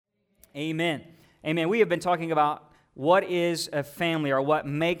Amen. Amen. We have been talking about what is a family, or what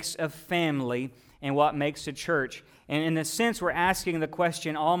makes a family, and what makes a church. And in a sense, we're asking the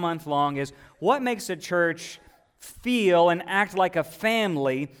question all month long is, what makes a church feel and act like a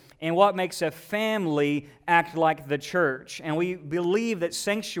family, and what makes a family act like the church? And we believe that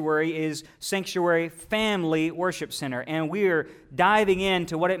Sanctuary is Sanctuary Family Worship Center, and we are diving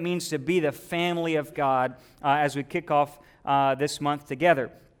into what it means to be the family of God as we kick off this month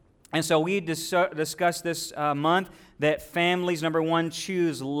together. And so we discussed this month that families, number one,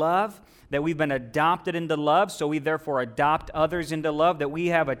 choose love, that we've been adopted into love, so we therefore adopt others into love, that we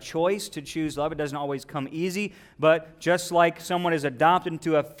have a choice to choose love. It doesn't always come easy, but just like someone is adopted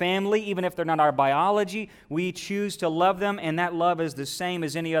into a family, even if they're not our biology, we choose to love them, and that love is the same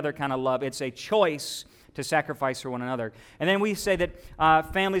as any other kind of love. It's a choice to sacrifice for one another. And then we say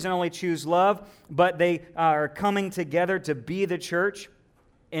that families not only choose love, but they are coming together to be the church.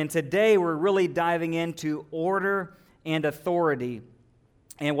 And today we're really diving into order and authority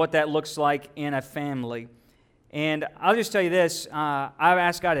and what that looks like in a family. And I'll just tell you this, I've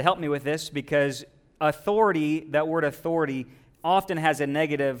asked God to help me with this because authority, that word authority, often has a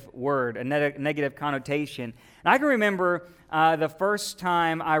negative word, a negative connotation. And I can remember the first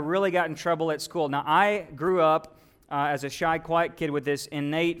time I really got in trouble at school. Now, I grew up as a shy, quiet kid with this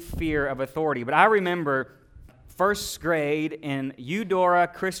innate fear of authority, but I remember first grade in Eudora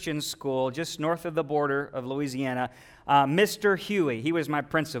Christian School, just north of the border of Louisiana, Mr. Huey, he was my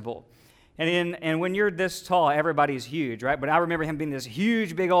principal. And when you're this tall, everybody's huge, right? But I remember him being this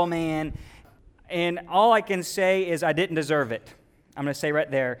huge, big old man, and all I can say is I didn't deserve it. I'm going to say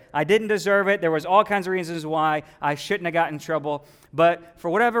right there, I didn't deserve it. There was all kinds of reasons why I shouldn't have gotten in trouble, but for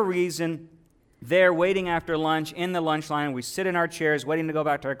whatever reason, there waiting after lunch in the lunch line, we sit in our chairs waiting to go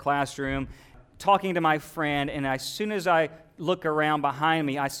back to our classroom, talking to my friend, and as soon as I look around behind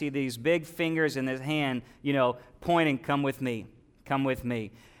me, I see these big fingers in his hand, pointing, come with me, come with me.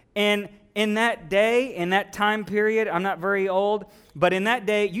 And in that day, in that time period, I'm not very old, but in that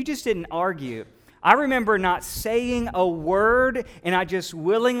day, you just didn't argue. I remember not saying a word, and I just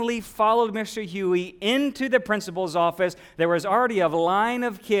willingly followed Mr. Huey into the principal's office. There was already a line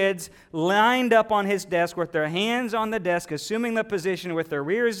of kids lined up on his desk with their hands on the desk, assuming the position with their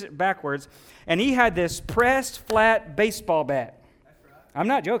rears backwards, and he had this pressed flat baseball bat. I'm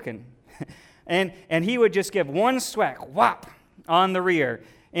not joking. and he would just give one swack, whop, on the rear,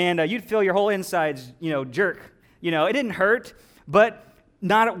 and you'd feel your whole insides, jerk. It didn't hurt, but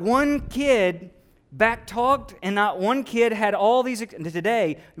not one kid back-talked, and not one kid had all these.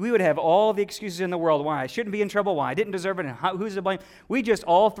 Today, we would have all the excuses in the world why I shouldn't be in trouble, why I didn't deserve it, and who's to blame. We just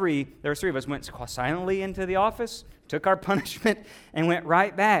all three, there were three of us, went silently into the office, took our punishment, and went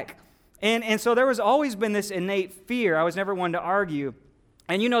right back. And so there was always been this innate fear. I was never one to argue.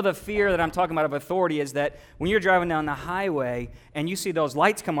 And the fear that I'm talking about of authority is that when you're driving down the highway and you see those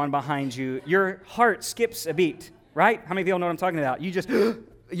lights come on behind you, your heart skips a beat, right? How many people know what I'm talking about? You just...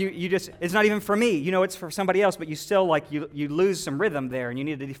 You just, it's not even for me, it's for somebody else, but you still, you lose some rhythm there, and you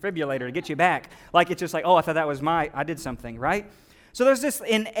need a defibrillator to get you back. It's just oh, I thought that was I did something, right? So there's this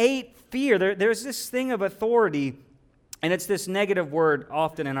innate fear. There's this thing of authority, and it's this negative word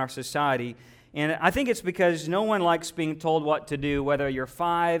often in our society. And I think it's because no one likes being told what to do, whether you're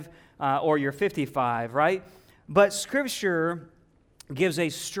 5 or you're 55, right? But Scripture gives a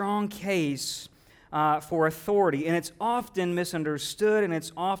strong case for authority, and it's often misunderstood, and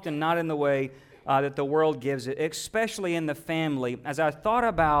it's often not in the way that the world gives it, especially in the family. As I thought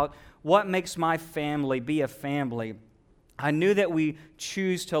about what makes my family be a family, I knew that we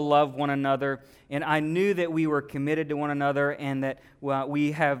choose to love one another, and I knew that we were committed to one another, and that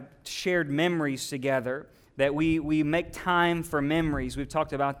we have shared memories together, that we make time for memories. We've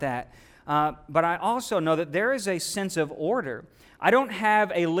talked about that. But I also know that there is a sense of order. I don't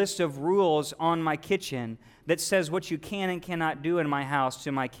have a list of rules on my kitchen that says what you can and cannot do in my house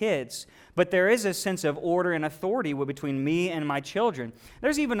to my kids, but there is a sense of order and authority between me and my children.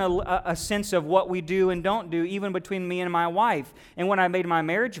 There's even a sense of what we do and don't do even between me and my wife. And when I made my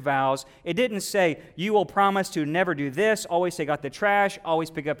marriage vows, it didn't say, you will promise to never do this, always take out the trash,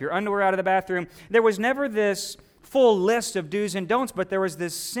 always pick up your underwear out of the bathroom. There was never this full list of do's and don'ts, but there was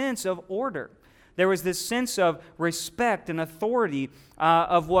this sense of order. There was this sense of respect and authority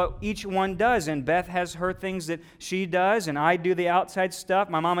of what each one does. And Beth has her things that she does, and I do the outside stuff.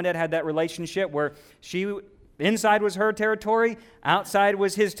 My mom and dad had that relationship where inside was her territory, outside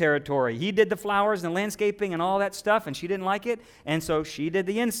was his territory. He did the flowers and the landscaping and all that stuff, and she didn't like it, and so she did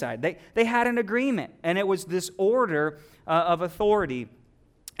the inside. They had an agreement, and it was this order of authority.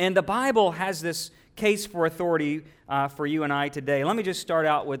 And the Bible has this case for authority for you and I today. Let me just start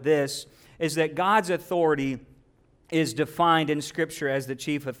out with this, is that God's authority is defined in Scripture as the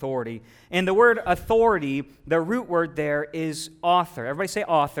chief authority. And the word authority, the root word there is author. Everybody say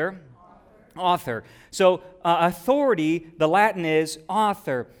author. Author. So authority, the Latin is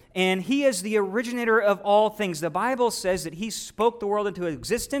author. And He is the originator of all things. The Bible says that He spoke the world into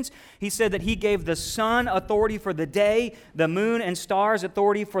existence. He said that He gave the sun authority for the day, the moon and stars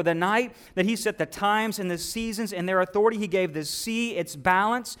authority for the night, that He set the times and the seasons and their authority. He gave the sea its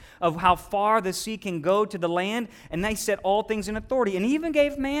balance of how far the sea can go to the land, and they set all things in authority. And He even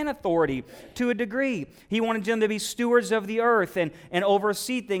gave man authority to a degree. He wanted them to be stewards of the earth and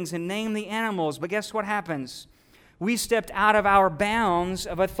oversee things and name the animals. But guess what happens? We stepped out of our bounds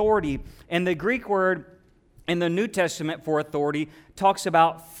of authority. And the Greek word in the New Testament for authority talks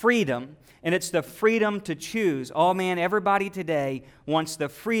about freedom. And it's the freedom to choose. Oh man, everybody today wants the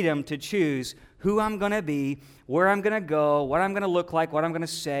freedom to choose who I'm going to be, where I'm going to go, what I'm going to look like, what I'm going to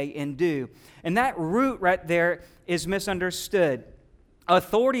say and do. And that root right there is misunderstood.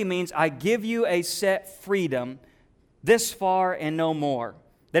 Authority means I give you a set freedom, this far and no more.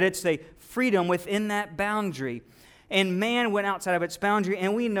 That it's a freedom within that boundary. And man went outside of its boundary,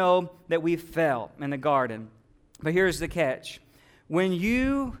 and we know that we fell in the garden. But here's the catch. When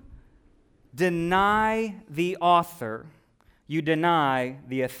you deny the author, you deny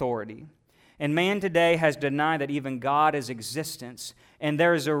the authority. And man today has denied that even God is existence. And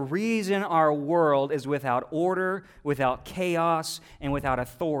there's a reason our world is without order, without chaos, and without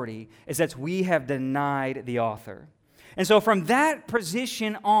authority, is that we have denied the author. And so from that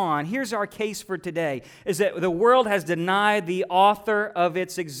position on, here's our case for today, is that the world has denied the author of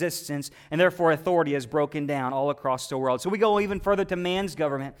its existence, and therefore authority is broken down all across the world. So we go even further to man's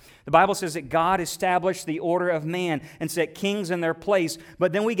government. The Bible says that God established the order of man and set kings in their place,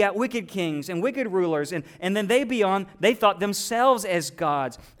 but then we got wicked kings and wicked rulers, and then they thought themselves as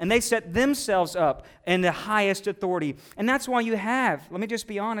gods, and they set themselves up in the highest authority. And that's why you have, let me just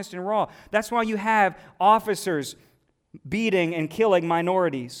be honest and raw, that's why you have officers beating and killing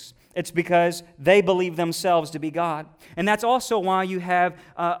minorities. It's because they believe themselves to be God. And that's also why you have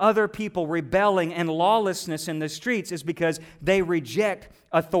other people rebelling and lawlessness in the streets, is because they reject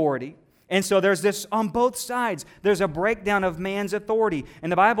authority. And so there's this on both sides. There's a breakdown of man's authority. And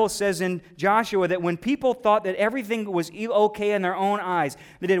the Bible says in Joshua that when people thought that everything was okay in their own eyes,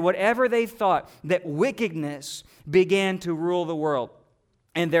 they did whatever they thought, that wickedness began to rule the world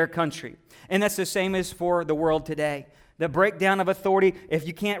and their country. And that's the same as for the world today. The breakdown of authority, if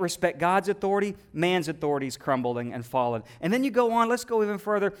you can't respect God's authority, man's authority is crumbling and fallen. And then you go on, let's go even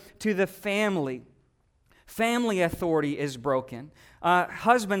further to the family. Family authority is broken.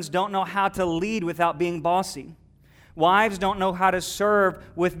 Husbands don't know how to lead without being bossy. Wives don't know how to serve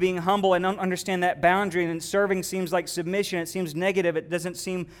with being humble and don't understand that boundary. And serving seems like submission. It seems negative. It doesn't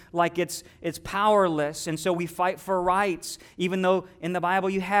seem like it's powerless. And so we fight for rights, even though in the Bible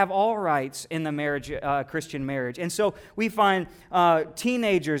you have all rights in the marriage, Christian marriage. And so we find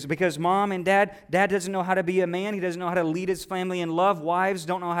teenagers, because mom and dad doesn't know how to be a man. He doesn't know how to lead his family in love. Wives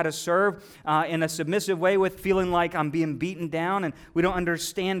don't know how to serve in a submissive way with feeling like I'm being beaten down. And we don't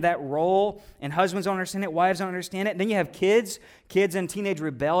understand that role. And husbands don't understand it. Wives don't understand it. Then you have kids in teenage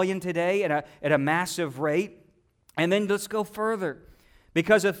rebellion today at a massive rate. And then let's go further.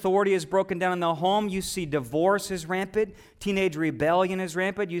 Because authority is broken down in the home, you see divorce is rampant, teenage rebellion is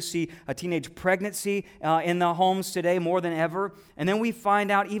rampant, you see a teenage pregnancy in the homes today more than ever. And then we find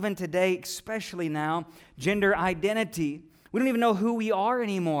out even today, especially now, gender identity. We don't even know who we are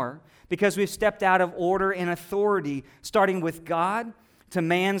anymore because we've stepped out of order and authority, starting with God to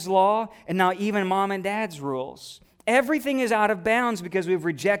man's law, and now even mom and dad's rules. Everything is out of bounds because we've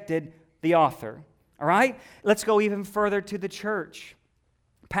rejected the author. All right? Let's go even further to the church.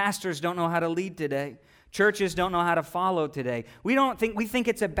 Pastors don't know how to lead today. Churches don't know how to follow today. We think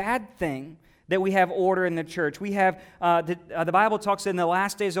it's a bad thing that we have order in the church. We have, the Bible talks in the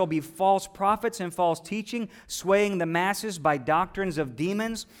last days there will be false prophets and false teaching, swaying the masses by doctrines of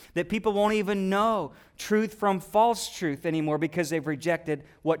demons, that people won't even know truth from false truth anymore because they've rejected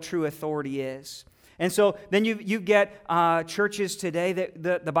what true authority is. And so then you get churches today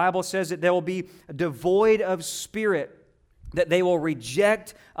that the Bible says that they will be devoid of spirit, that they will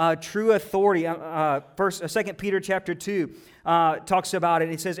reject true authority. 2 Peter chapter 2 talks about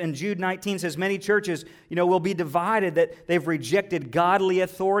it. It says, in Jude 19 says, many churches, will be divided, that they've rejected godly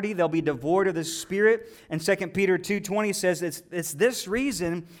authority. They'll be devoid of the Spirit. And 2 Peter 2:20 says it's this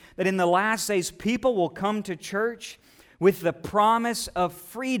reason that in the last days people will come to church with the promise of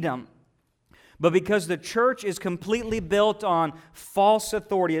freedom, But because the church is completely built on false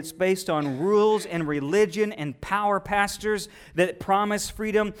authority, it's based on rules and religion and power pastors that promise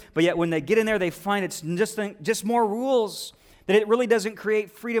freedom, but yet when they get in there, they find it's just more rules, that it really doesn't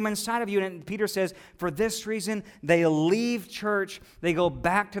create freedom inside of you. And Peter says, for this reason, they leave church, they go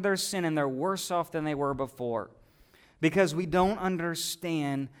back to their sin, and they're worse off than they were before. Because we don't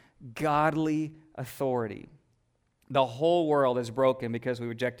understand godly authority. The whole world is broken because we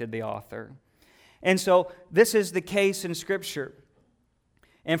rejected the author. And so this is the case in Scripture.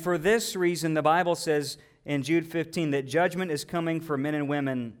 And for this reason, the Bible says in Jude 15 that judgment is coming for men and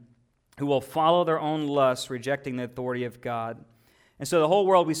women who will follow their own lusts, rejecting the authority of God. And so the whole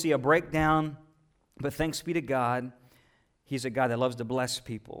world, we see a breakdown, but thanks be to God, He's a God that loves to bless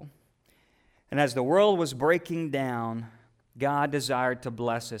people. And as the world was breaking down, God desired to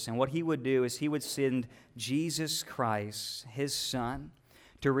bless us. And what He would do is He would send Jesus Christ, His Son,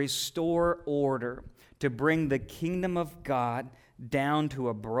 to restore order, to bring the kingdom of God down to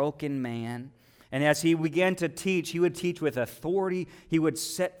a broken man. And as He began to teach, He would teach with authority. He would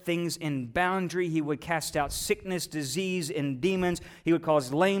set things in boundary. He would cast out sickness, disease, and demons. He would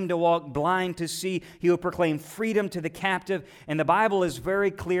cause lame to walk, blind to see. He would proclaim freedom to the captive. And the Bible is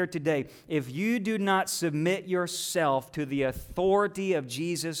very clear today. If you do not submit yourself to the authority of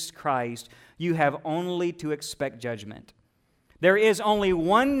Jesus Christ, you have only to expect judgment. There is only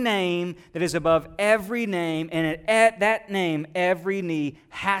one name that is above every name, and at that name, every knee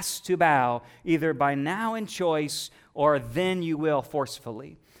has to bow, either by now in choice or then you will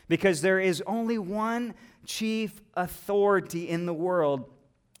forcefully. Because there is only one chief authority in the world,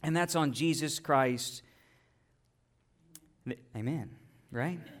 and that's on Jesus Christ. Amen,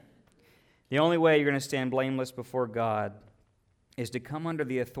 right? The only way you're going to stand blameless before God is to come under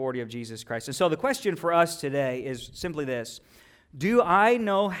the authority of Jesus Christ. And so the question for us today is simply this. Do I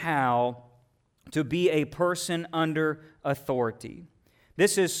know how to be a person under authority?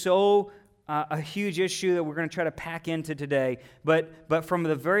 This is so a huge issue that we're going to try to pack into today. But from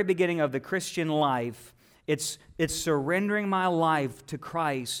the very beginning of the Christian life, it's surrendering my life to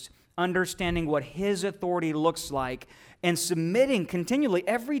Christ, understanding what His authority looks like, and submitting continually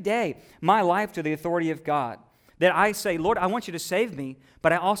every day my life to the authority of God. That I say, Lord, I want you to save me,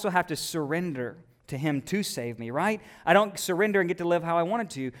 but I also have to surrender to Him to save me, right? I don't surrender and get to live how I wanted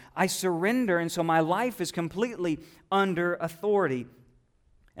to. I surrender, and so my life is completely under authority.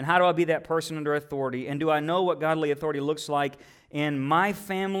 And how do I be that person under authority? And do I know what godly authority looks like in my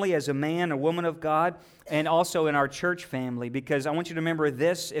family as a man or woman of God, and also in our church family? Because I want you to remember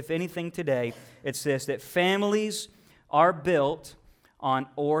this, if anything today, it's this, that families are built on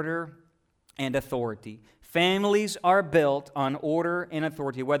order and authority. Families are built on order and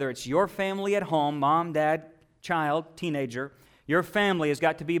authority, whether it's your family at home, mom, dad, child, teenager. Your family has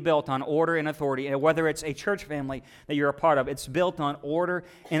got to be built on order and authority. And whether it's a church family that you're a part of, it's built on order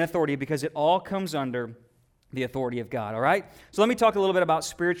and authority because it all comes under the authority of God, all right? So let me talk a little bit about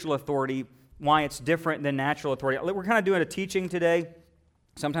spiritual authority, why it's different than natural authority. We're kind of doing a teaching today.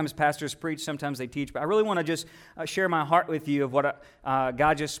 Sometimes pastors preach, sometimes they teach, but I really want to just share my heart with you of what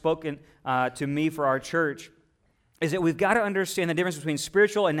God just spoken to me for our church, is that we've got to understand the difference between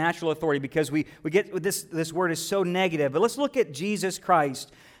spiritual and natural authority because we get this word is so negative. But let's look at Jesus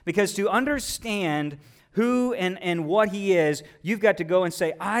Christ, because to understand who and what He is, you've got to go and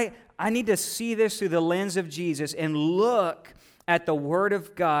say, I need to see this through the lens of Jesus and look at the Word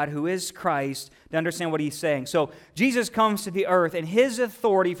of God, who is Christ, to understand what He's saying. So Jesus comes to the earth, and His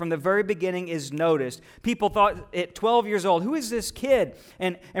authority from the very beginning is noticed. People thought at 12 years old, who is this kid?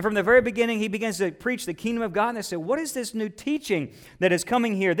 And from the very beginning, He begins to preach the kingdom of God, and they say, what is this new teaching that is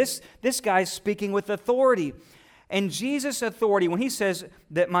coming here? This guy's speaking with authority. And Jesus' authority, when He says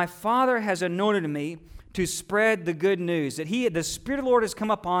that my Father has anointed me to spread the good news, that the Spirit of the Lord has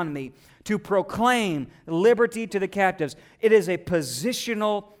come upon me to proclaim liberty to the captives. It is a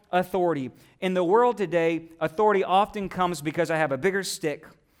positional authority. In the world today, authority often comes because I have a bigger stick,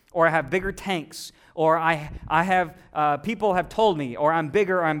 or I have bigger tanks, or I have people have told me, or I'm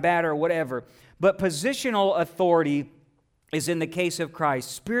bigger, or I'm badder, or whatever. But positional authority is in the case of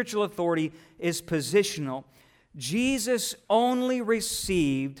Christ. Spiritual authority is positional. Jesus only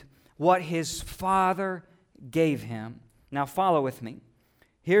received what His Father gave Him. Now follow with me.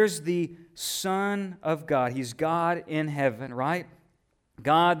 Here's the Son of God. He's God in heaven, right?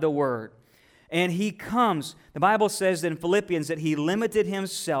 God the Word. And He comes. The Bible says in Philippians that He limited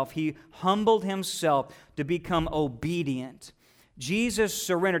Himself. He humbled Himself to become obedient. Jesus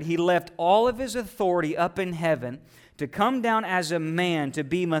surrendered. He left all of His authority up in heaven to come down as a man to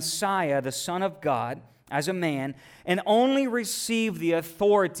be Messiah, the Son of God, as a man and only received the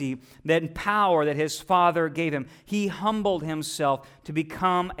authority, that power that his Father gave him. He humbled himself to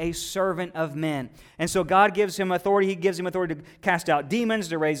become a servant of men. And so God gives him authority. He gives him authority to cast out demons,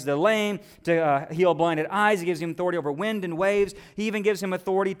 to raise the lame, to heal blinded eyes. He gives him authority over wind and waves. He even gives him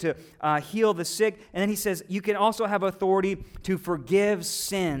authority to heal the sick. And then he says, you can also have authority to forgive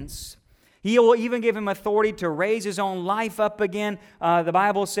sins. He will even give him authority to raise his own life up again, the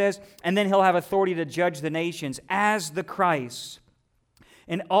Bible says, and then he'll have authority to judge the nations as the Christ.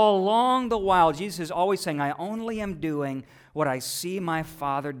 And all along the while, Jesus is always saying, I only am doing what I see my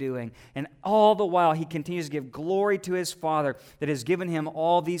Father doing. And all the while, he continues to give glory to his Father that has given him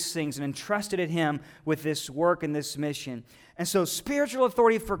all these things and entrusted him with this work and this mission. And so spiritual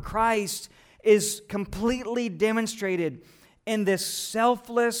authority for Christ is completely demonstrated in this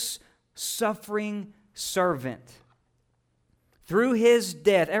selfless, suffering servant. Through his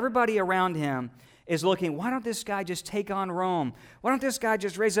death, everybody around him is looking, why don't this guy just take on Rome? Why don't this guy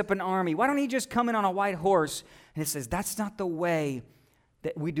just raise up an army? Why don't he just come in on a white horse? And it says that's not the way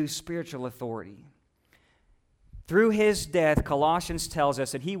that we do spiritual authority. Through his death, Colossians tells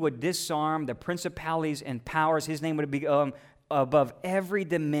us that he would disarm the principalities and powers. His name would be above every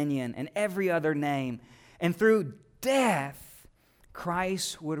dominion and every other name. And through death,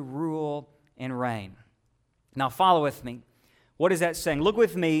 Christ would rule and reign. Now follow with me. What is that saying? Look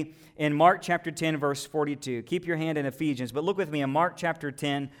with me in Mark chapter 10, verse 42. Keep your hand in Ephesians, but look with me in Mark chapter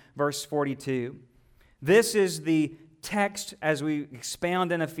 10, verse 42. This is the text as we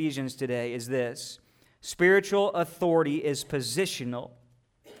expound in Ephesians today, is this. Spiritual authority is positional,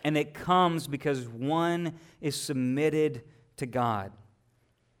 and it comes because one is submitted to God.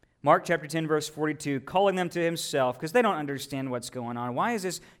 Mark chapter 10, verse 42, calling them to himself, because they don't understand what's going on. Why is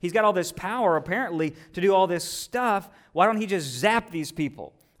this? He's got all this power, apparently, to do all this stuff. Why don't he just zap these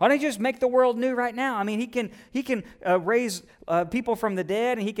people? Why don't he just make the world new right now? I mean, he can raise people from the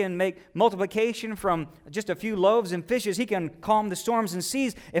dead, and he can make multiplication from just a few loaves and fishes. He can calm the storms and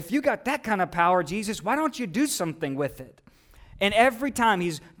seas. If you got that kind of power, Jesus, why don't you do something with it? And every time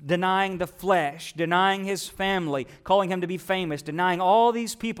he's denying the flesh, denying his family, calling him to be famous, denying all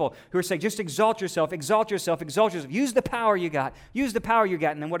these people who are saying, just exalt yourself, exalt yourself, exalt yourself. Use the power you got. Use the power you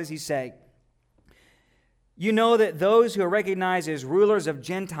got. And then what does he say? You know that those who are recognized as rulers of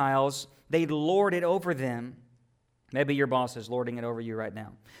Gentiles, they lord it over them. Maybe your boss is lording it over you right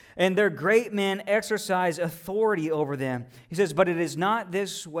now. And their great men exercise authority over them. He says, but it is not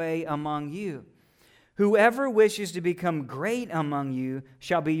this way among you. Whoever wishes to become great among you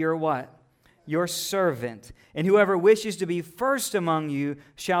shall be your what? Your servant. And whoever wishes to be first among you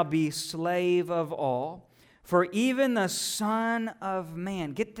shall be slave of all. For even the Son of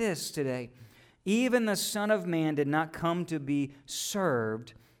Man, get this today, even the Son of Man did not come to be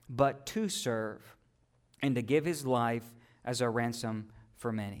served, but to serve, and to give his life as a ransom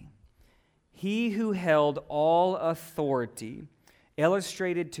for many. He who held all authority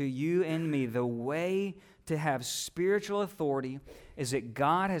illustrated to you and me the way to have spiritual authority is that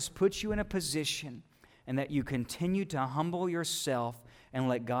God has put you in a position and that you continue to humble yourself and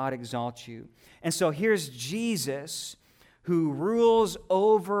let God exalt you. And so here's Jesus, who rules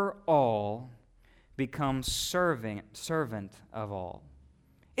over all, becomes servant of all.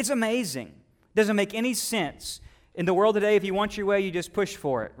 It's amazing. Doesn't make any sense. In the world today, if you want your way, you just push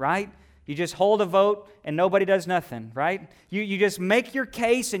for it, right? You just hold a vote and nobody does nothing, right? You just make your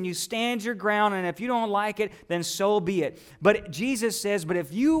case and you stand your ground, and if you don't like it, then so be it. But Jesus says, but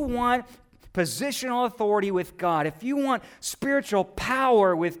if you want positional authority with God, if you want spiritual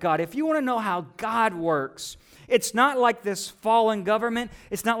power with God, if you want to know how God works, it's not like this fallen government.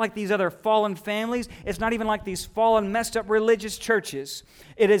 It's not like these other fallen families. It's not even like these fallen, messed up religious churches.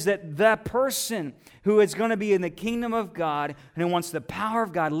 It is that the person who is going to be in the kingdom of God and who wants the power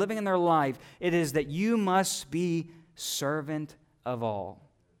of God living in their life, it is that you must be servant of all.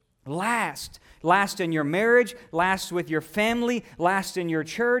 Last in your marriage, last with your family, last in your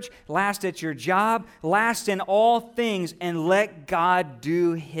church, last at your job, last in all things, and let God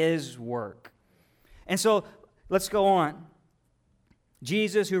do His work. And so, let's go on.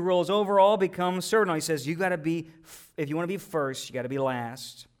 Jesus, who rules over all, becomes servant. He says, you got to be, if you want to be first, you got to be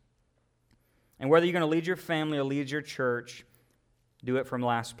last. And whether you're going to lead your family or lead your church, do it from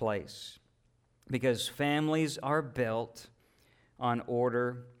last place. Because families are built on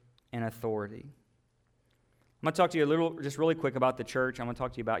order and authority. I'm going to talk to you just really quick about the church. I'm going to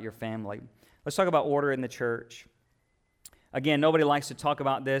talk to you about your family. Let's talk about order in the church. Again, nobody likes to talk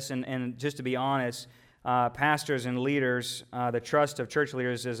about this, and just to be honest, pastors and leaders, the trust of church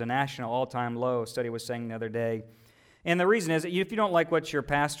leaders is a national all-time low, a study was saying the other day. And the reason is that if you don't like what your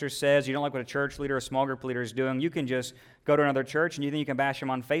pastor says, you don't like what a church leader or a small group leader is doing, you can just go to another church and then you can bash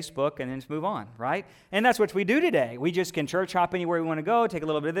them on Facebook and then just move on, right? And that's what we do today. We just can church hop anywhere we want to go, take a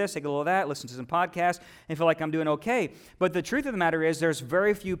little bit of this, take a little of that, listen to some podcasts, and feel like I'm doing okay. But the truth of the matter is there's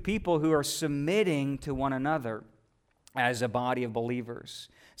very few people who are submitting to one another as a body of believers,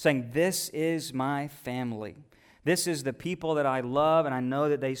 saying, this is my family. This is the people that I love, and I know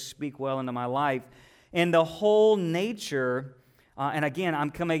that they speak well into my life. And the whole nature, and again,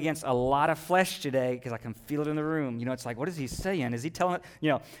 I'm coming against a lot of flesh today because I can feel it in the room. You know, it's like, what is he saying? Is he telling it? You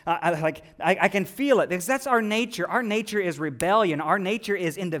know, I can feel it because that's our nature. Our nature is rebellion. Our nature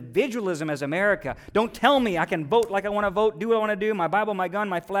is individualism as America. Don't tell me I can vote like I want to vote, do what I want to do, my Bible, my gun,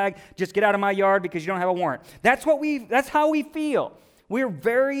 my flag, just get out of my yard because you don't have a warrant. That's how we feel. We're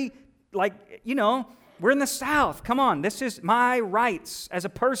very, we're in the South. Come on, this is my rights as a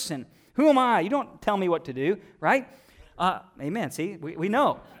person. Who am I? You don't tell me what to do, right? Amen. See, we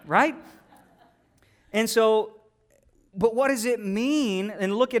know, right? And so, but what does it mean?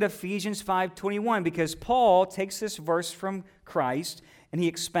 And look at Ephesians 5:21, because Paul takes this verse from Christ and he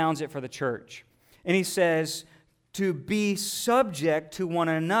expounds it for the church. And he says, to be subject to one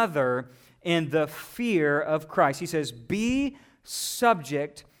another in the fear of Christ. He says, be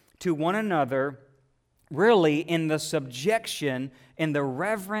subject to one another, really in the subjection, in the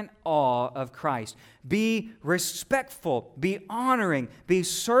reverent awe of Christ. Be respectful, be honoring, be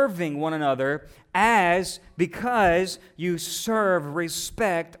serving one another because you serve,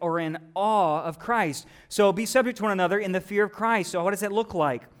 respect, or in awe of Christ. So be subject to one another in the fear of Christ. So what does that look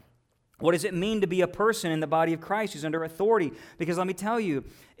like? What does it mean to be a person in the body of Christ who's under authority? Because let me tell you,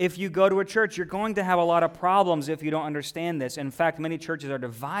 if you go to a church, you're going to have a lot of problems if you don't understand this. In fact, many churches are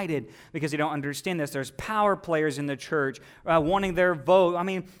divided because they don't understand this. There's power players in the church wanting their vote. I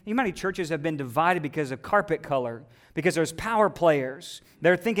mean, many churches have been divided because of carpet color, because there's power players.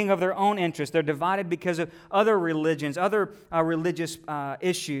 They're thinking of their own interests. They're divided because of other religions, other religious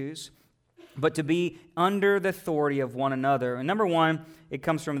issues. But to be under the authority of one another. And number one, it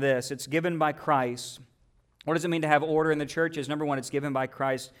comes from this. It's given by Christ. What does it mean to have order in the church? Number one, it's given by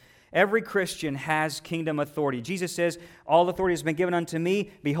Christ. Every Christian has kingdom authority. Jesus says, all authority has been given unto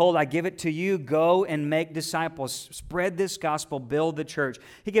me. Behold, I give it to you. Go and make disciples. Spread this gospel. Build the church.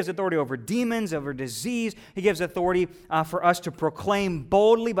 He gives authority over demons, over disease. He gives authority for us to proclaim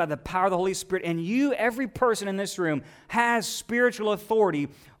boldly by the power of the Holy Spirit. And you, every person in this room, has spiritual authority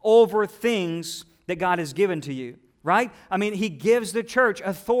over things that God has given to you. Right? He gives the church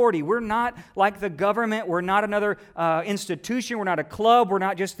authority. We're not like the government. We're not another institution. We're not a club. We're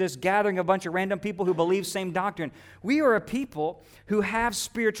not just this gathering of a bunch of random people who believe same doctrine. We are a people who have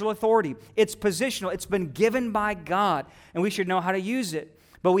spiritual authority. It's positional. It's been given by God, and we should know how to use it.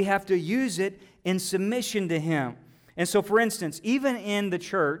 But we have to use it in submission to Him. And so, for instance, even in the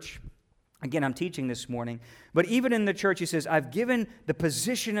church, again, I'm teaching this morning, but even in the church, he says, I've given the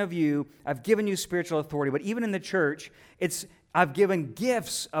position of you, I've given you spiritual authority, but even in the church, I've given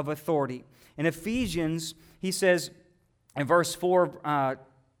gifts of authority. In Ephesians, he says, in verse 4,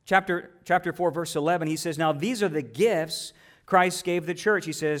 chapter 4, verse 11, he says, now these are the gifts Christ gave the church.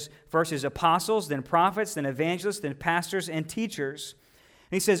 He says, first is apostles, then prophets, then evangelists, then pastors and teachers.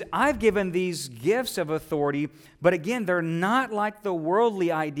 And he says, I've given these gifts of authority, but again, they're not like the worldly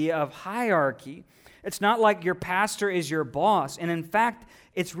idea of hierarchy. It's not like your pastor is your boss. And in fact,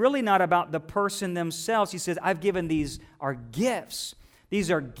 it's really not about the person themselves. He says, I've given these are gifts. These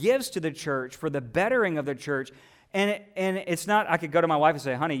are gifts to the church for the bettering of the church. And it's not, I could go to my wife and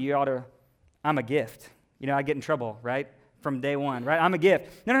say, honey, I'm a gift. I get in trouble, right? From day one, right? I'm a gift.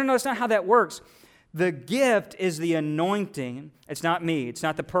 No, that's not how that works. The gift is the anointing. It's not me. It's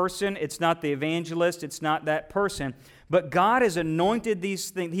not the person. It's not the evangelist. It's not that person. But God has anointed these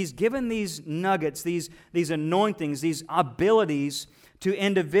things. He's given these nuggets, these anointings, these abilities to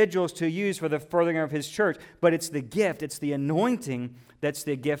individuals to use for the furthering of His church. But it's the gift. It's the anointing that's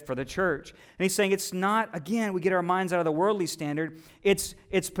the gift for the church. And He's saying it's not, again, we get our minds out of the worldly standard. It's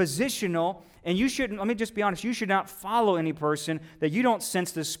positional. And you shouldn't, let me just be honest, you should not follow any person that you don't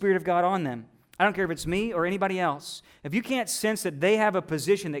sense the Spirit of God on them. I don't care if it's me or anybody else. If you can't sense that they have a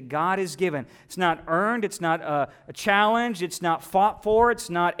position that God has given, it's not earned, it's not a challenge, it's not fought for, it's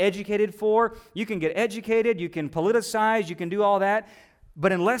not educated for. You can get educated, you can politicize, you can do all that.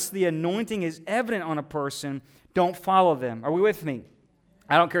 But unless the anointing is evident on a person, don't follow them. Are we with me?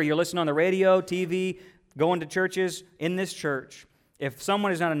 I don't care. You're listening on the radio, TV, going to churches, in this church. If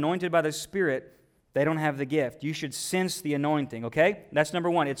someone is not anointed by the Spirit, they don't have the gift. You should sense the anointing, okay? That's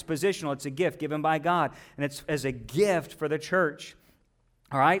number one. It's positional. It's a gift given by God, and it's as a gift for the church.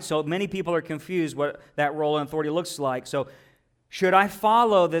 All right, so many people are confused what that role and authority looks like. So, should I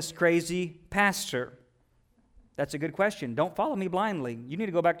follow this crazy pastor? That's a good question. Don't follow me blindly. You need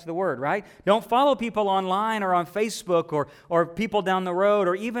to go back to the Word, right? Don't follow people online or on Facebook or people down the road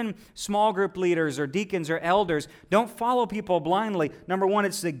or even small group leaders or deacons or elders. Don't follow people blindly. Number one,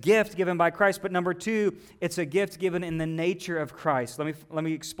 it's the gift given by Christ. But number two, it's a gift given in the nature of Christ. Let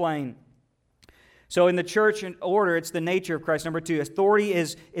me explain. So in the church and order, it's the nature of Christ. Number two, authority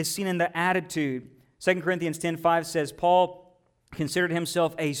is seen in the attitude. 2 Corinthians 10:5 says, Paul considered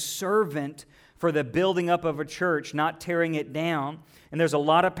himself a servant for the building up of a church, not tearing it down. And there's a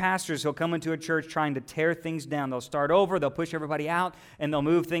lot of pastors who'll come into a church trying to tear things down. They'll start over, they'll push everybody out, and they'll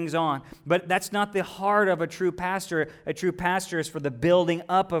move things on. But that's not the heart of a true pastor. A true pastor is for the building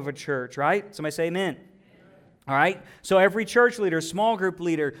up of a church, right? Somebody say amen. All right? So every church leader, small group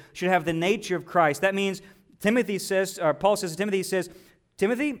leader should have the nature of Christ. That means Paul says to Timothy,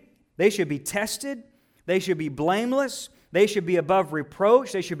 Timothy, they should be tested, they should be blameless, they should be above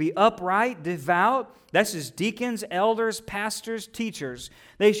reproach, they should be upright, devout. That's his deacons, elders, pastors, teachers.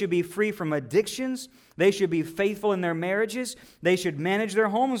 They should be free from addictions, they should be faithful in their marriages, they should manage their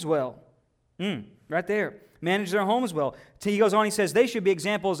homes well. Right there. Manage their homes well. He goes on, he says, they should be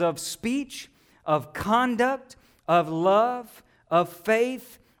examples of speech, of conduct, of love, of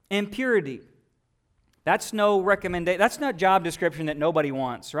faith, and purity. That's no recommendation. That's not job description that nobody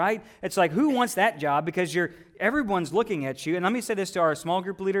wants, right? It's like, who wants that job? Because everyone's looking at you. And let me say this to our small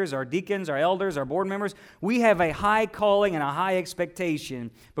group leaders, our deacons, our elders, our board members. We have a high calling and a high expectation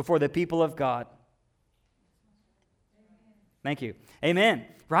before the people of God. Thank you. Amen.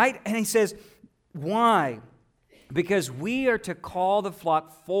 Right? And he says, why? Because we are to call the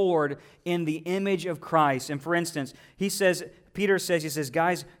flock forward in the image of Christ. And for instance, Peter says,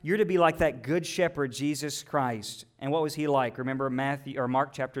 guys, you're to be like that good shepherd, Jesus Christ. And what was he like? Remember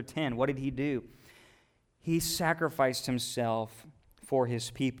Mark chapter 10. What did he do? He sacrificed himself for his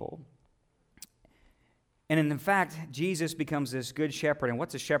people. And in fact, Jesus becomes this good shepherd. And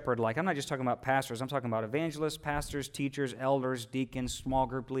what's a shepherd like? I'm not just talking about pastors. I'm talking about evangelists, pastors, teachers, elders, deacons, small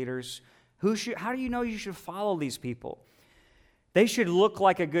group leaders. How do you know you should follow these people? They should look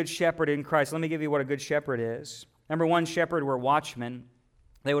like a good shepherd in Christ. Let me give you what a good shepherd is. Number one, shepherd were watchmen.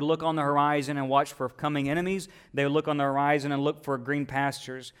 They would look on the horizon and watch for coming enemies. They would look on the horizon and look for green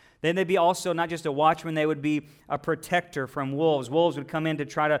pastures. Then they'd be also not just a watchman, they would be a protector from wolves. Wolves would come in to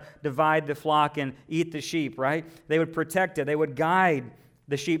try to divide the flock and eat the sheep, right? They would protect it. They would guide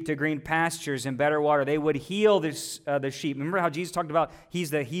the sheep to green pastures and better water. They would heal the sheep. Remember how Jesus talked about he's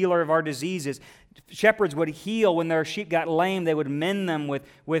the healer of our diseases. Shepherds would heal when their sheep got lame. They would mend them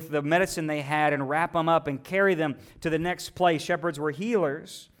with the medicine they had and wrap them up and carry them to the next place. Shepherds were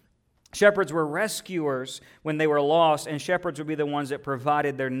healers. Shepherds were rescuers when they were lost, and shepherds would be the ones that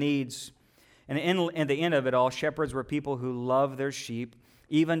provided their needs. And in the end of it all, shepherds were people who loved their sheep,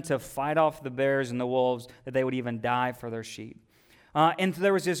 even to fight off the bears and the wolves, that they would even die for their sheep. And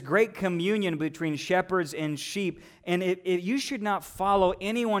there was this great communion between shepherds and sheep. And you should not follow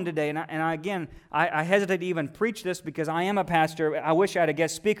anyone today. And I hesitate to even preach this because I am a pastor. I wish I had a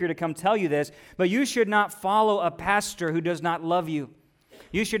guest speaker to come tell you this. But you should not follow a pastor who does not love you.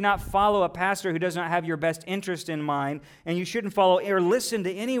 You should not follow a pastor who does not have your best interest in mind. And you shouldn't follow or listen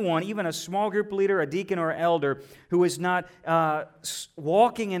to anyone, even a small group leader, a deacon, or elder, who is not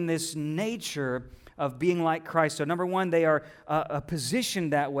walking in this nature of being like Christ. So number one, they are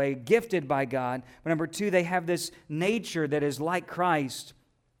positioned that way, gifted by God. But number two, they have this nature that is like Christ.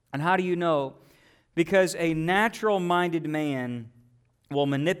 And how do you know? Because a natural-minded man will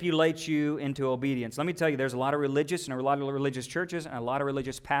manipulate you into obedience. Let me tell you, there's a lot of religious and a lot of religious churches and a lot of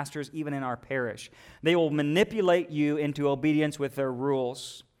religious pastors, even in our parish. They will manipulate you into obedience with their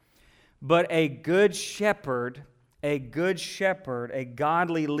rules. But a good shepherd, a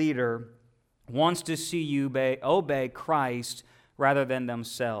godly leader, wants to see you obey Christ rather than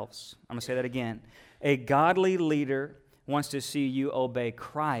themselves. I'm going to say that again. A godly leader wants to see you obey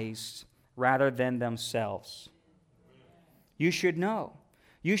Christ rather than themselves. You should know.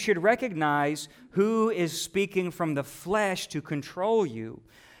 You should recognize who is speaking from the flesh to control you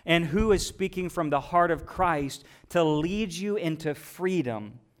and who is speaking from the heart of Christ to lead you into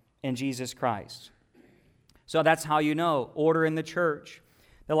freedom in Jesus Christ. So that's how you know. Order in the church.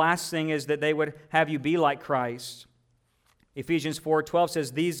 The last thing is that they would have you be like Christ. Ephesians 4:12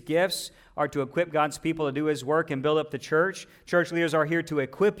 says, these gifts are to equip God's people to do His work and build up the church. Church leaders are here to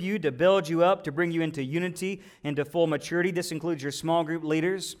equip you, to build you up, to bring you into unity, into full maturity. This includes your small group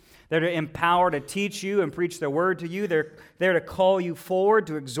leaders. They're to empower, to teach you and preach the word to you. They're there to call you forward,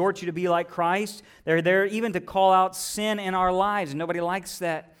 to exhort you to be like Christ. They're there even to call out sin in our lives. Nobody likes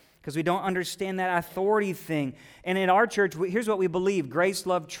that because we don't understand that authority thing. And in our church, here's what we believe, grace,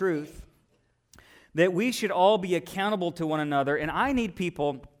 love, truth, that we should all be accountable to one another. And I need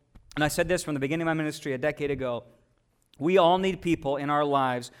people, and I said this from the beginning of my ministry a decade ago, we all need people in our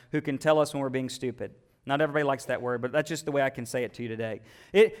lives who can tell us when we're being stupid. Not everybody likes that word, but that's just the way I can say it to you today.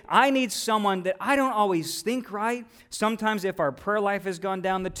 I need someone that I don't always think right. Sometimes if our prayer life has gone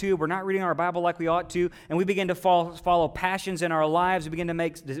down the tube, we're not reading our Bible like we ought to, and we begin to follow passions in our lives, we begin to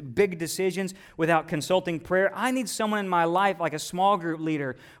make big decisions without consulting prayer. I need someone in my life, like a small group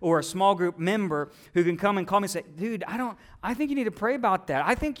leader or a small group member, who can come and call me and say, dude, I think you need to pray about that.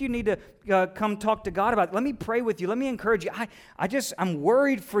 I think you need to come talk to God about it. Let me pray with you. Let me encourage you. I'm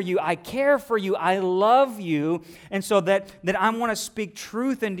worried for you. I care for you. I love you. And so that I want to speak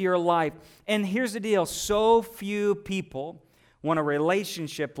truth into your life. And here's the deal. So few people want a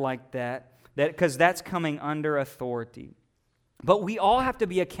relationship like that because that's coming under authority. But we all have to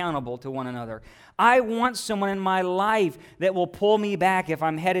be accountable to one another. I want someone in my life that will pull me back if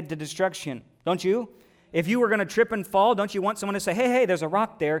I'm headed to destruction. Don't you? If you were going to trip and fall, don't you want someone to say, hey, there's a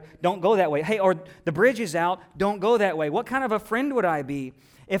rock there, don't go that way. Hey, or the bridge is out, don't go that way. What kind of a friend would I be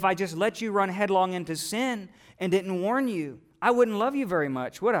if I just let you run headlong into sin and didn't warn you? I wouldn't love you very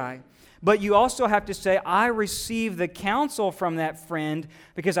much, would I? But you also have to say, I receive the counsel from that friend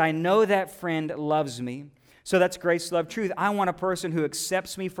because I know that friend loves me. So that's grace, love, truth. I want a person who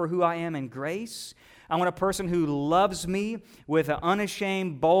accepts me for who I am in grace. I want a person who loves me with an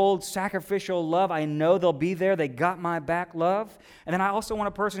unashamed, bold, sacrificial love. I know they'll be there. They got my back love. And then I also want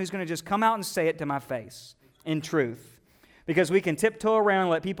a person who's going to just come out and say it to my face in truth. Because we can tiptoe around and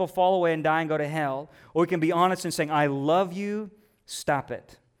let people fall away and die and go to hell. Or we can be honest and saying, I love you, stop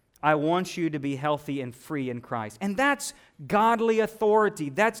it. I want you to be healthy and free in Christ. And that's godly authority.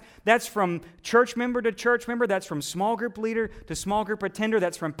 That's from church member to church member. That's from small group leader to small group attender.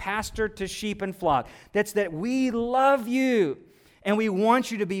 That's from pastor to sheep and flock. That's that we love you and we want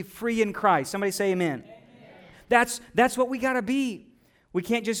you to be free in Christ. Somebody say amen. Amen. That's what we got to be. We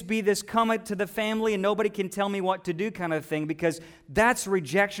can't just be this come to the family and nobody can tell me what to do kind of thing, because that's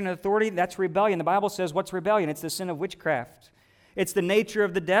rejection of authority. That's rebellion. The Bible says, what's rebellion? It's the sin of witchcraft. It's the nature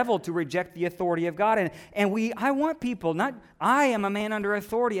of the devil to reject the authority of God. And I want people, I am a man under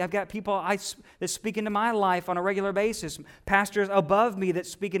authority. I've got people that speak into my life on a regular basis. Pastors above me that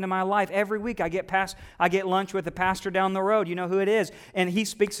speak into my life. Every week I get lunch with a pastor down the road. You know who it is. And he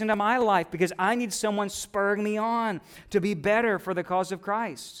speaks into my life because I need someone spurring me on to be better for the cause of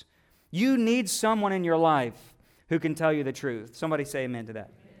Christ. You need someone in your life who can tell you the truth. Somebody say amen to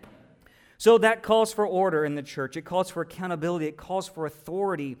that. So that calls for order in the church. It calls for accountability. It calls for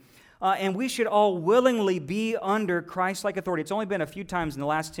authority. And we should all willingly be under Christ-like authority. It's only been a few times in the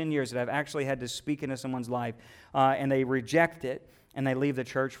last 10 years that I've actually had to speak into someone's life, and they reject it, and they leave the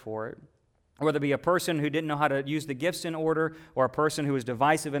church for it. Whether it be a person who didn't know how to use the gifts in order, or a person who was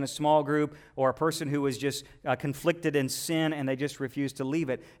divisive in a small group, or a person who was just conflicted in sin, and they just refused to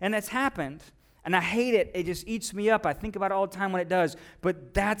leave it. And that's happened. And I hate it. It just eats me up. I think about it all the time when it does.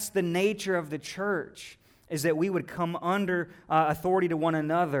 But that's the nature of the church, is that we would come under authority to one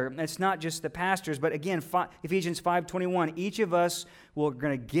another. It's not just the pastors, but again, Ephesians 5:21, each of us will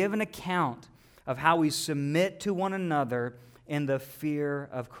going to give an account of how we submit to one another in the fear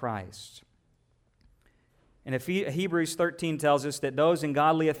of Christ. And Hebrews 13 tells us that those in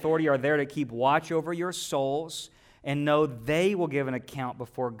godly authority are there to keep watch over your souls and know they will give an account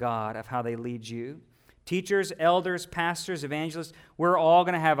before God of how they lead you. Teachers, elders, pastors, evangelists, we're all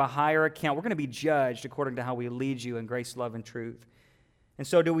going to have a higher account. We're going to be judged according to how we lead you in grace, love, and truth. And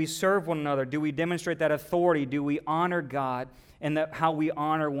so do we serve one another? Do we demonstrate that authority? Do we honor God and how we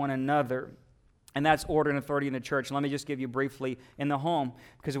honor one another? And that's order and authority in the church. Let me just give you briefly in the home,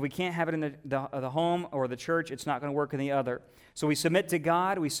 because if we can't have it in the home or the church, it's not going to work in the other. So we submit to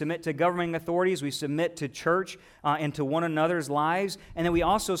God, we submit to governing authorities, we submit to church and to one another's lives, and then we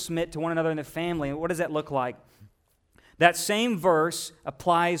also submit to one another in the family. And what does that look like? That same verse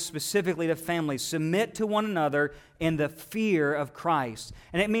applies specifically to families. Submit to one another in the fear of Christ.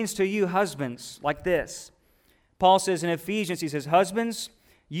 And it means to you, husbands, like this. Paul says in Ephesians, he says, husbands,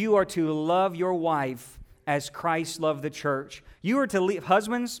 you are to love your wife as Christ loved the church. You are to lead,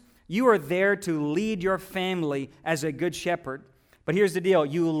 husbands, you are there to lead your family as a good shepherd. But here's the deal.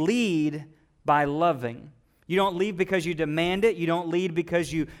 You lead by loving. You don't lead because you demand it. You don't lead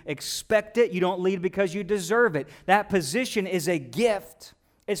because you expect it. You don't lead because you deserve it. That position is a gift.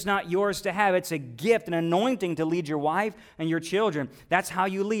 It's not yours to have. It's a gift, an anointing to lead your wife and your children. That's how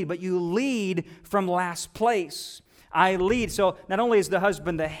you lead. But you lead from last place. I lead. So not only is the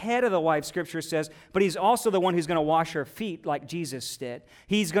husband the head of the wife, Scripture says, but he's also the one who's going to wash her feet like Jesus did.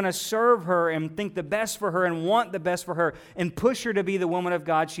 He's going to serve her and think the best for her and want the best for her and push her to be the woman of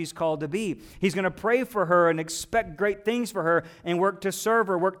God she's called to be. He's going to pray for her and expect great things for her and work to serve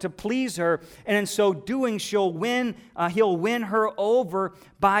her, work to please her. And in so doing, he'll win her over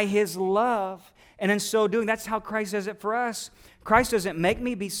by his love. And in so doing, that's how Christ does it for us. Christ doesn't make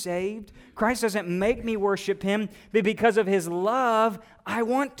me be saved. Christ doesn't make me worship Him. But because of His love, I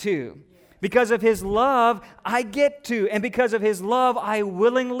want to. Because of His love, I get to. And because of His love, I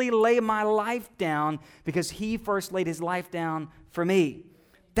willingly lay my life down because He first laid His life down for me.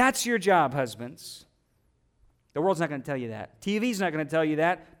 That's your job, husbands. The world's not going to tell you that. TV's not going to tell you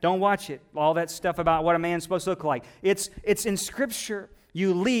that. Don't watch it. All that stuff about what a man's supposed to look like. It's in Scripture.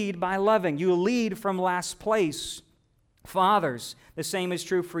 You lead by loving. You lead from last place. Fathers, the same is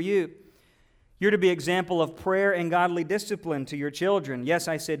true for you. You're to be example of prayer and godly discipline to your children. Yes,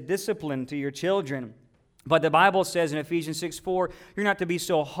 I said discipline to your children. But the Bible says in Ephesians 6:4, you're not to be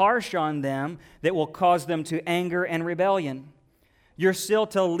so harsh on them that will cause them to anger and rebellion. You're still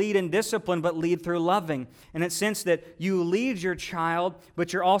to lead in discipline, but lead through loving. In a sense that you lead your child,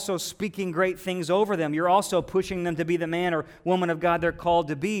 but you're also speaking great things over them. You're also pushing them to be the man or woman of God they're called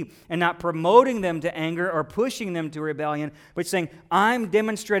to be, and not promoting them to anger or pushing them to rebellion, but saying, I'm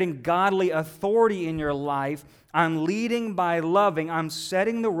demonstrating godly authority in your life. I'm leading by loving. I'm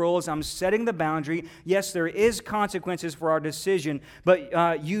setting the rules. I'm setting the boundary. Yes, there is consequences for our decision,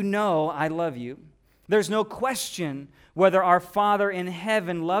 but you know I love you. There's no question whether our Father in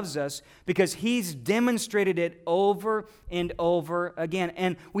heaven loves us because He's demonstrated it over and over again.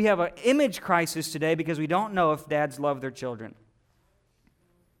 And we have an image crisis today because we don't know if dads love their children.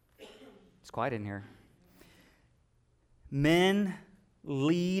 It's quiet in here. Men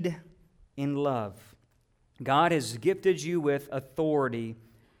lead in love. God has gifted you with authority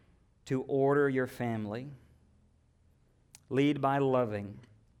to order your family. Lead by loving.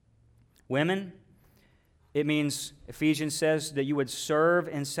 Women, it means, Ephesians says, that you would serve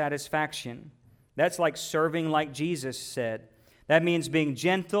in satisfaction. That's like serving like Jesus said. That means being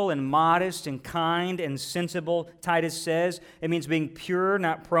gentle and modest and kind and sensible, Titus says. It means being pure,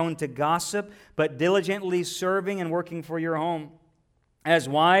 not prone to gossip, but diligently serving and working for your home. As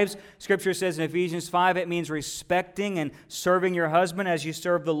wives, Scripture says in Ephesians 5, it means respecting and serving your husband as you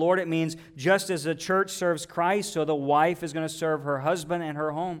serve the Lord. It means just as the church serves Christ, so the wife is going to serve her husband and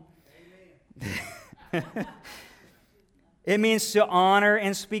her home. Amen. It means to honor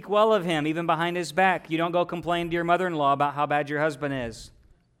and speak well of him, even behind his back. You don't go complain to your mother-in-law about how bad your husband is.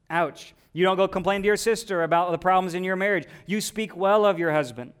 Ouch. You don't go complain to your sister about the problems in your marriage. You speak well of your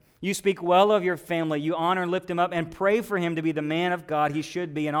husband. You speak well of your family. You honor and lift him up and pray for him to be the man of God he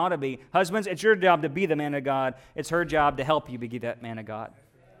should be and ought to be. Husbands, it's your job to be the man of God. It's her job to help you be that man of God.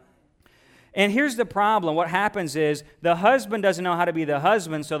 And here's the problem. What happens is the husband doesn't know how to be the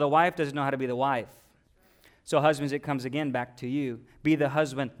husband, so the wife doesn't know how to be the wife. So husbands, it comes again back to you. Be the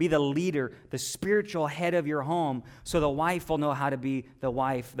husband, be the leader, the spiritual head of your home, so the wife will know how to be the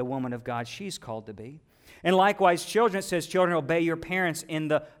wife, the woman of God she's called to be. And likewise, children, it says, children, obey your parents in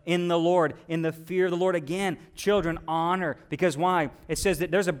the Lord, in the fear of the Lord. Again, children, honor. Because why? It says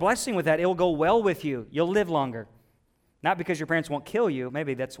that there's a blessing with that. It will go well with you. You'll live longer. Not because your parents won't kill you.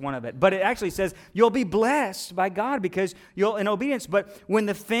 Maybe that's one of it. But it actually says you'll be blessed by God because you'll in obedience. But when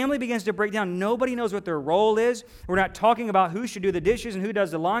the family begins to break down, nobody knows what their role is. We're not talking about who should do the dishes and who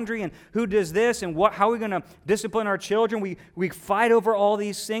does the laundry and who does this and how are we going to discipline our children. We fight over all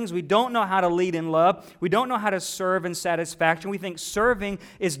these things. We don't know how to lead in love. We don't know how to serve in satisfaction. We think serving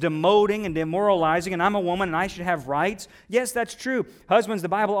is demoting and demoralizing, and I'm a woman and I should have rights. Yes, that's true. Husbands, the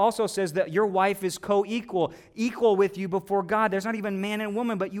Bible also says that your wife is co-equal, equal with you before God. There's not even man and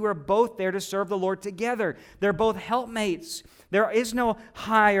woman, but you are both there to serve the Lord together. They're both helpmates. There is no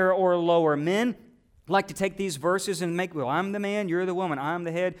higher or lower. Men like to take these verses and make, well, I'm the man, you're the woman. I'm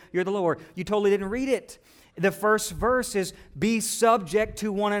the head, you're the lower. You totally didn't read it. The first verse is, be subject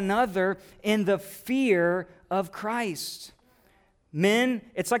to one another in the fear of Christ. Men,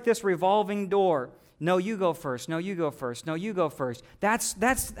 it's like this revolving door. No, you go first. No, you go first. No, you go first.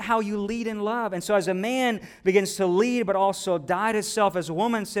 That's how you lead in love. And so as a man begins to lead but also die to self, as a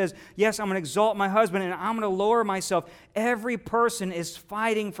woman says, yes, I'm going to exalt my husband and I'm going to lower myself. Every person is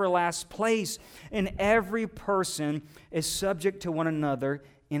fighting for last place, and every person is subject to one another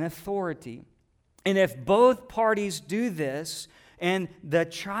in authority. And if both parties do this, and the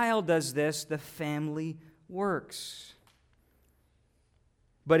child does this, the family works.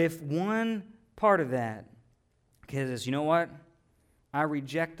 But if one part of that says, you know what? I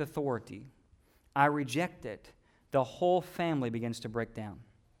reject authority. I reject it. The whole family begins to break down,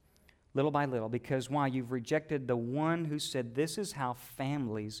 little by little. Because why? You've rejected the one who said this is how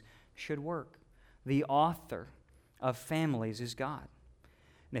families should work. The author of families is God.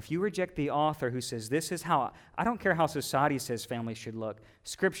 And if you reject the author who says this is how, I don't care how society says families should look.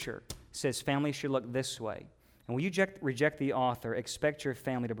 Scripture says families should look this way. And when you reject the author, expect your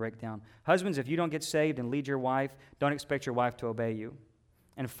family to break down. Husbands, if you don't get saved and lead your wife, don't expect your wife to obey you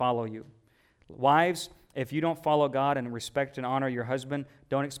and follow you. Wives, if you don't follow God and respect and honor your husband,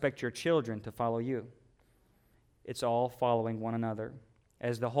 don't expect your children to follow you. It's all following one another.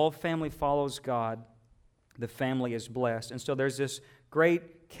 As the whole family follows God, the family is blessed. And so there's this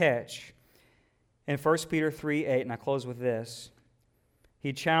great catch in 1 Peter 3:8, and I close with this.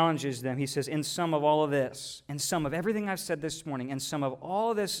 He challenges them. He says, in sum of all of this, in sum of everything I've said this morning, in sum of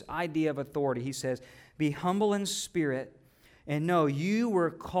all this idea of authority, he says, be humble in spirit and know you were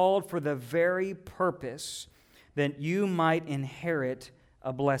called for the very purpose that you might inherit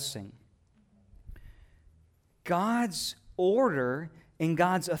a blessing. God's order and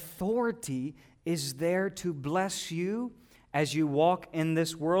God's authority is there to bless you as you walk in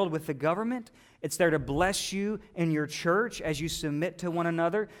this world with the government. It's there to bless you in your church as you submit to one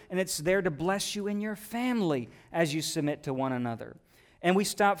another. And it's there to bless you in your family as you submit to one another. And we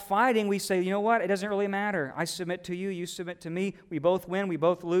stop fighting. We say, you know what? It doesn't really matter. I submit to you. You submit to me. We both win. We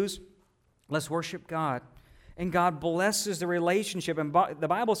both lose. Let's worship God. And God blesses the relationship. And the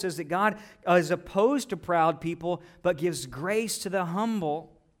Bible says that God is opposed to proud people, but gives grace to the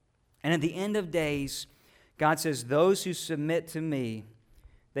humble. And at the end of days, God says, those who submit to me,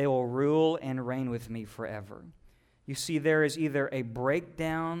 they will rule and reign with me forever. You see, there is either a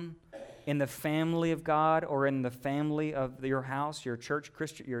breakdown in the family of God or in the family of your house, your church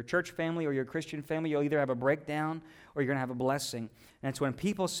family or your Christian family. You'll either have a breakdown or you're going to have a blessing. And it's when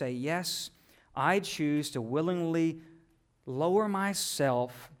people say, yes, I choose to willingly lower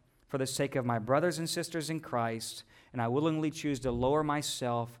myself for the sake of my brothers and sisters in Christ, and I willingly choose to lower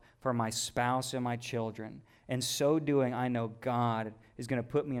myself for my spouse and my children. And so doing, I know God is going to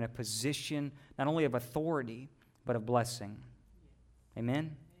put me in a position not only of authority, but of blessing.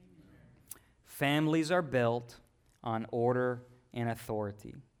 Amen? Families are built on order and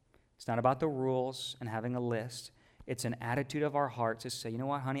authority. It's not about the rules and having a list. It's an attitude of our hearts to say, you know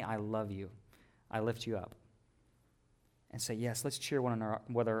what, honey, I love you. I lift you up. And say, yes, let's cheer one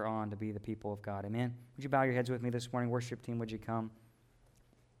another on to be the people of God. Amen? Would you bow your heads with me this morning? Worship team, would you come?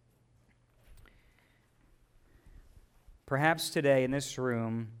 Perhaps today in this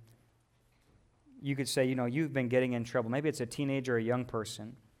room, you could say, you know, you've been getting in trouble. Maybe it's a teenager or a young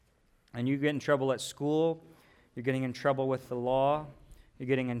person. And you get in trouble at school. You're getting in trouble with the law. You're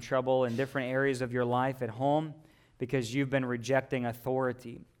getting in trouble in different areas of your life at home because you've been rejecting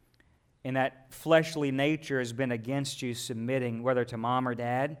authority. And that fleshly nature has been against you submitting, whether to mom or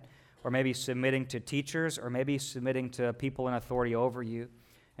dad, or maybe submitting to teachers, or maybe submitting to people in authority over you.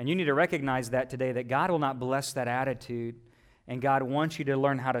 And you need to recognize that today, that God will not bless that attitude. And God wants you to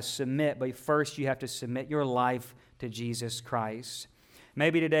learn how to submit, but first you have to submit your life to Jesus Christ.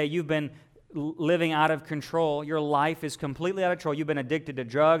 Maybe today you've been living out of control. Your life is completely out of control. You've been addicted to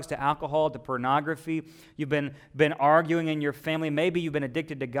drugs, to alcohol, to pornography. You've been arguing in your family. Maybe you've been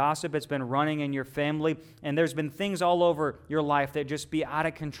addicted to gossip. It's been running in your family. And there's been things all over your life that just be out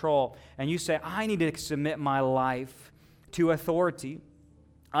of control. And you say, I need to submit my life to authority.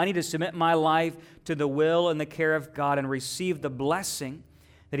 I need to submit my life to the will and the care of God and receive the blessing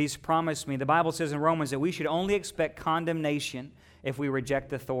that He's promised me. The Bible says in Romans that we should only expect condemnation if we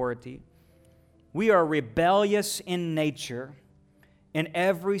reject authority. We are rebellious in nature, and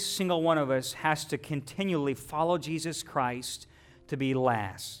every single one of us has to continually follow Jesus Christ to be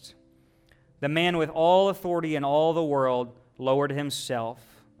last. The man with all authority in all the world lowered himself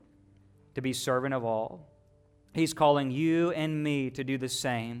to be servant of all. He's calling you and me to do the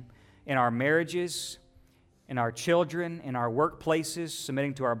same in our marriages, in our children, in our workplaces,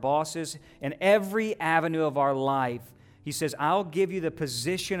 submitting to our bosses, in every avenue of our life. He says, I'll give you the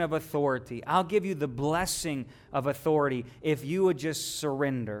position of authority. I'll give you the blessing of authority if you would just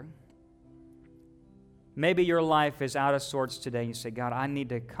surrender. Maybe your life is out of sorts today. You say, God, I need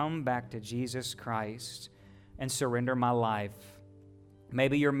to come back to Jesus Christ and surrender my life.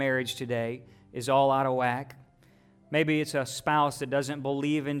 Maybe your marriage today is all out of whack. Maybe it's a spouse that doesn't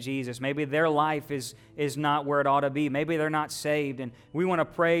believe in Jesus. Maybe their life is not where it ought to be. Maybe they're not saved. And we want to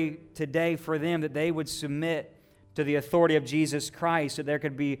pray today for them that they would submit to the authority of Jesus Christ, that there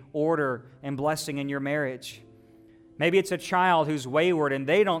could be order and blessing in your marriage. Maybe it's a child who's wayward and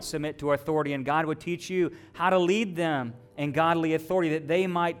they don't submit to authority, and God would teach you how to lead them in godly authority, that they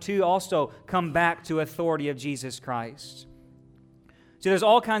might too also come back to authority of Jesus Christ. See, there's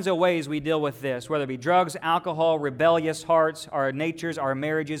all kinds of ways we deal with this, whether it be drugs, alcohol, rebellious hearts, our natures, our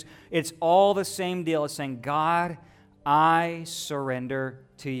marriages. It's all the same deal. It's saying, God, I surrender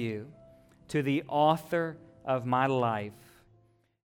to you, to the author of my life.